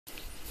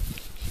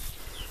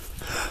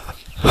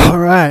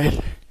Alright,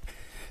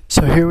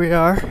 so here we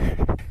are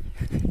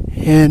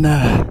in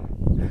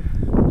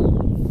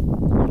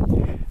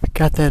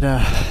got that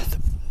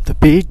the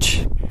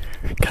beach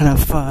kind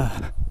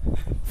of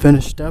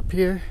finished up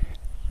here.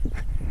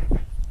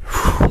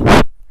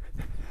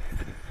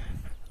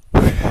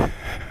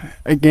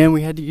 Again,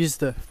 we had to use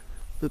the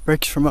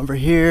bricks from over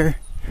here,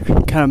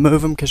 kind of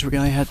move them because we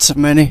only had so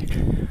many.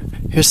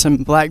 Here's some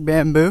black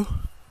bamboo.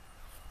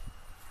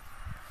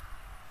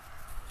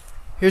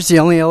 Here's the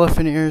only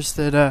elephant ears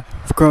that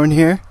have grown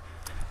here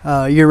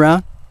year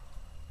round.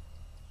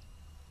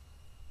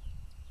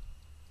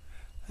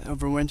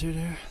 Overwintered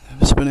here.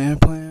 This banana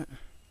plant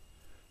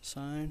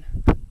sign.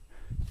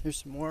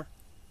 Here's some more.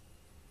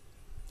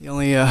 The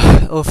only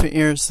elephant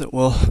ears that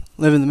will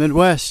live in the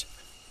Midwest.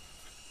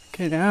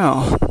 Okay,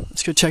 now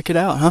let's go check it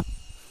out, huh?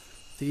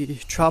 The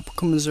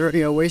tropical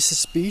Missouri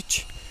OASIS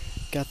beach.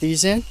 Got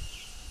these in.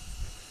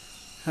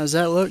 How's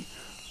that look?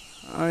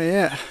 Oh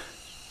yeah.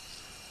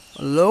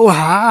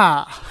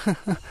 Aloha!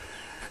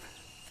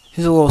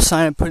 Here's a little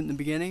sign I put in the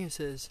beginning. It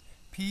says,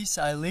 "Peace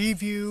I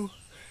leave you,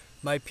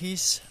 my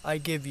peace I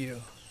give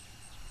you."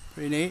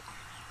 Pretty neat.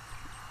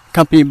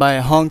 Accompanied by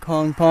a Hong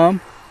Kong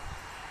palm.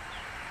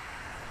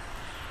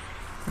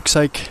 Looks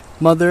like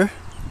mother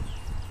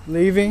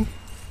leaving.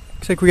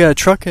 Looks like we got a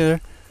truck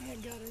here. Yeah,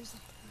 gutters.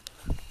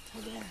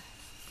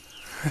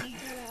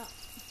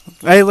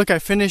 Hey, look, I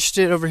finished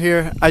it over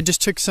here. I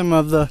just took some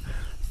of the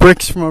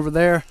bricks from over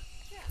there.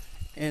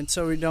 And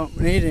so we don't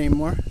need it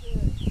anymore.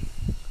 Good.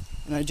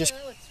 And I just...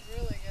 That looks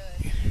really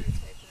good. You tape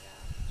it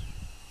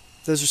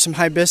out. Those are some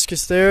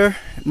hibiscus there.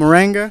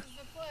 Moringa. This is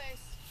the place.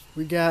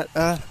 We got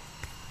the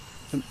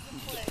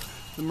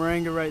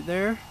moringa right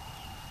there.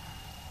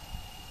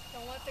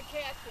 Don't let the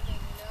cats in, you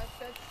know.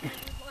 That's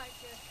like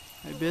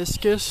it.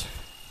 Hibiscus.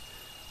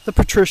 The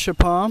Patricia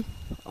palm,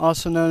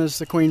 also known as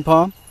the queen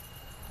palm.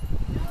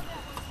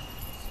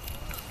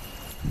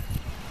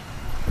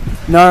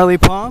 Gnarly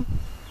palm.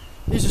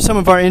 These are some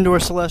of our indoor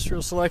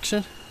celestial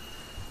selection.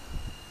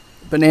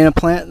 Banana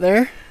plant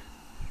there.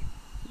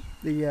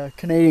 The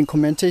Canadian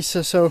Clemente.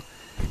 So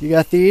you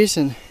got these,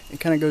 and it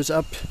kind of goes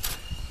up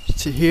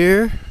to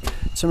here.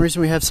 For some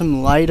reason we have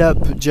some light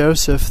up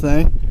Joseph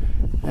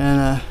thing,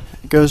 and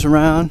it goes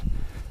around.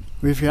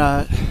 We've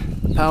got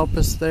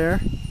Palpus there.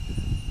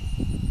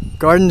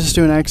 Garden's is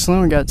doing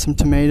excellent. We got some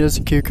tomatoes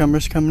and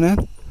cucumbers coming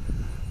in,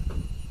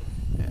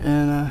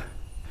 and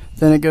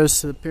then it goes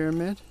to the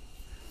pyramid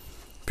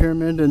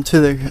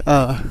into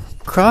the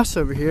cross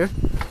over here.